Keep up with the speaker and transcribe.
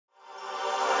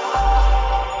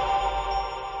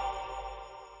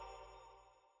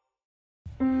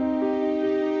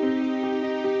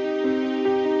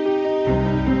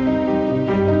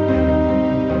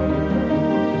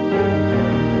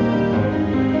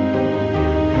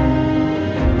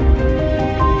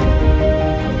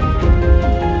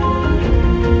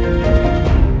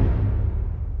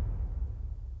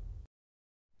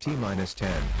10,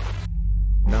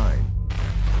 9,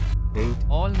 8.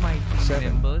 All my team 7,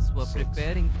 members were 6,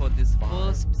 preparing for this 5,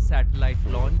 first satellite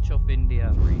 4, launch of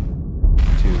India. 3,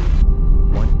 2,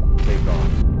 1, take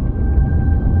off.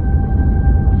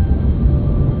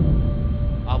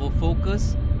 Our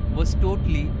focus was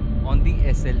totally on the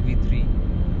SLV-3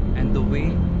 and the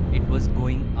way it was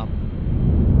going up.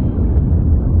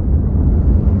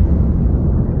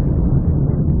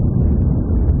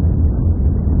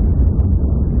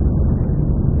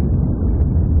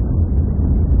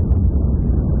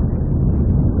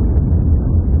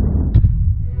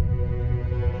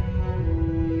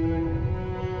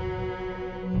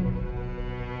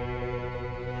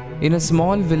 In a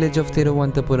small village of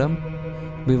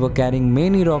Thiruvananthapuram, we were carrying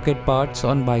many rocket parts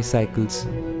on bicycles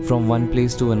from one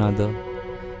place to another,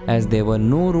 as there were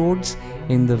no roads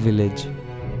in the village.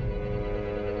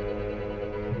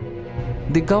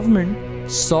 The government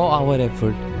saw our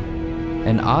effort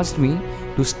and asked me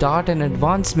to start an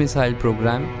advanced missile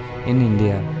program in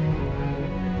India.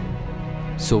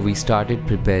 So we started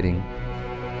preparing.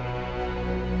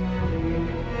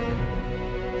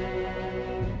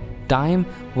 Time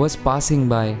was passing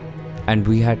by and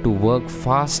we had to work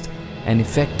fast and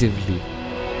effectively.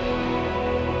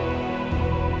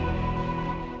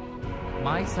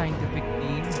 My scientific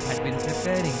team had been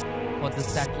preparing for the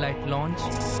satellite launch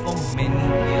for many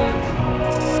years.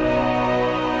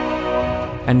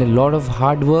 And a lot of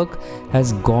hard work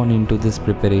has gone into this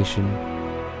preparation.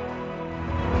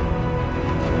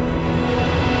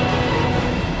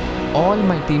 All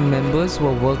my team members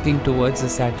were working towards the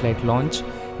satellite launch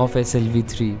of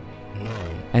SLV-3,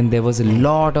 and there was a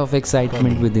lot of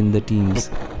excitement within the teams.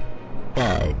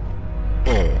 5,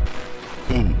 4,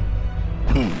 3,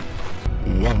 2,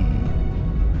 1.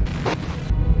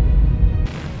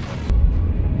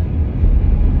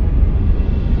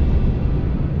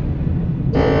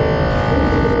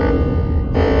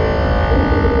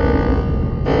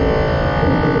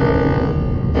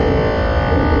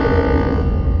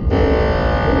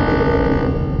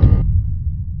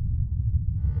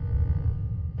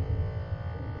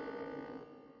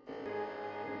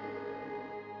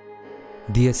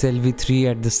 The SLV-3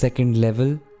 at the second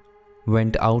level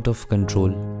went out of control,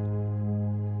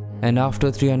 and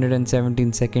after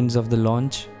 317 seconds of the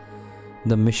launch,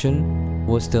 the mission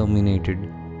was terminated.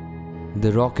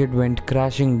 The rocket went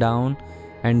crashing down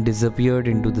and disappeared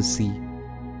into the sea.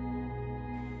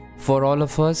 For all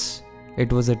of us,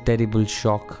 it was a terrible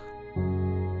shock.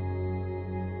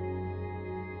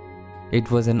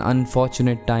 It was an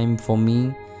unfortunate time for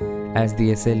me as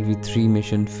the SLV-3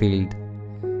 mission failed.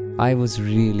 I was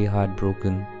really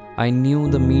heartbroken. I knew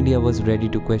the media was ready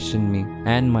to question me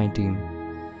and my team.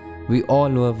 We all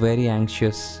were very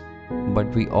anxious, but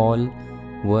we all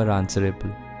were answerable.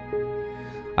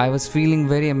 I was feeling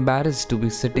very embarrassed to be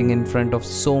sitting in front of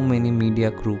so many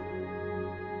media crew.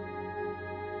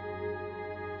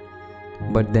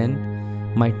 But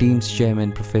then, my team's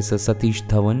chairman, Professor Satish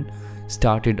Dhawan,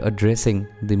 started addressing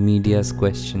the media's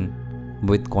question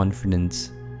with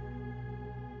confidence.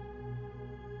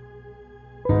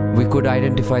 We could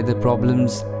identify the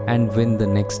problems and win the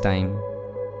next time.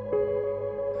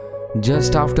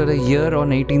 Just after a year, on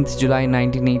 18th July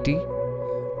 1980,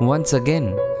 once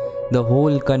again, the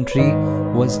whole country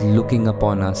was looking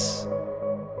upon us.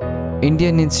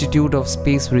 Indian Institute of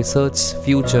Space Research's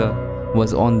future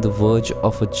was on the verge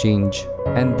of a change.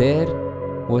 And there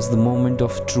was the moment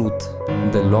of truth,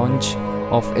 the launch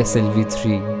of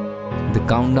SLV-3. The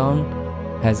countdown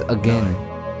has again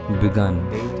begun.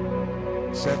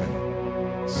 8,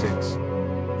 7, 6,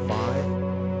 5,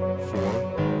 4,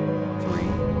 3,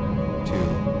 2,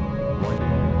 1.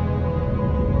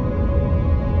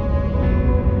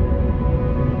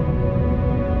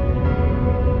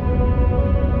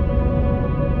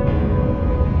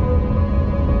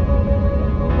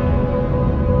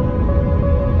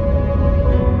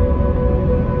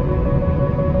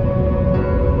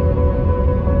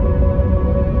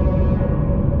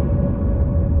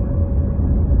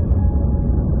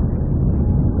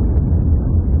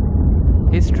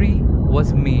 History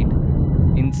was made.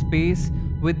 In space,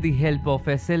 with the help of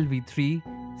SLV-3,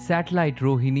 satellite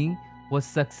Rohini was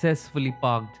successfully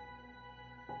parked.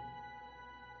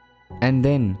 And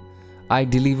then, I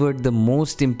delivered the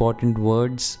most important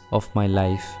words of my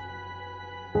life.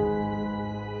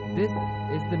 This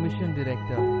is the mission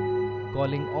director,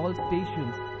 calling all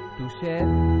stations to share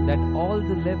that all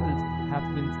the levels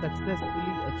have been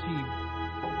successfully achieved,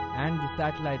 and the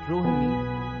satellite Rohini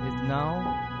is now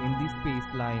in the space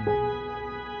line.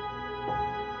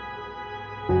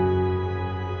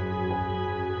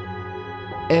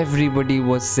 Everybody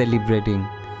was celebrating.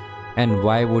 And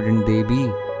why wouldn't they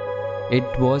be?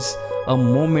 It was a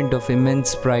moment of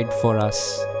immense pride for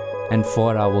us and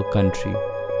for our country.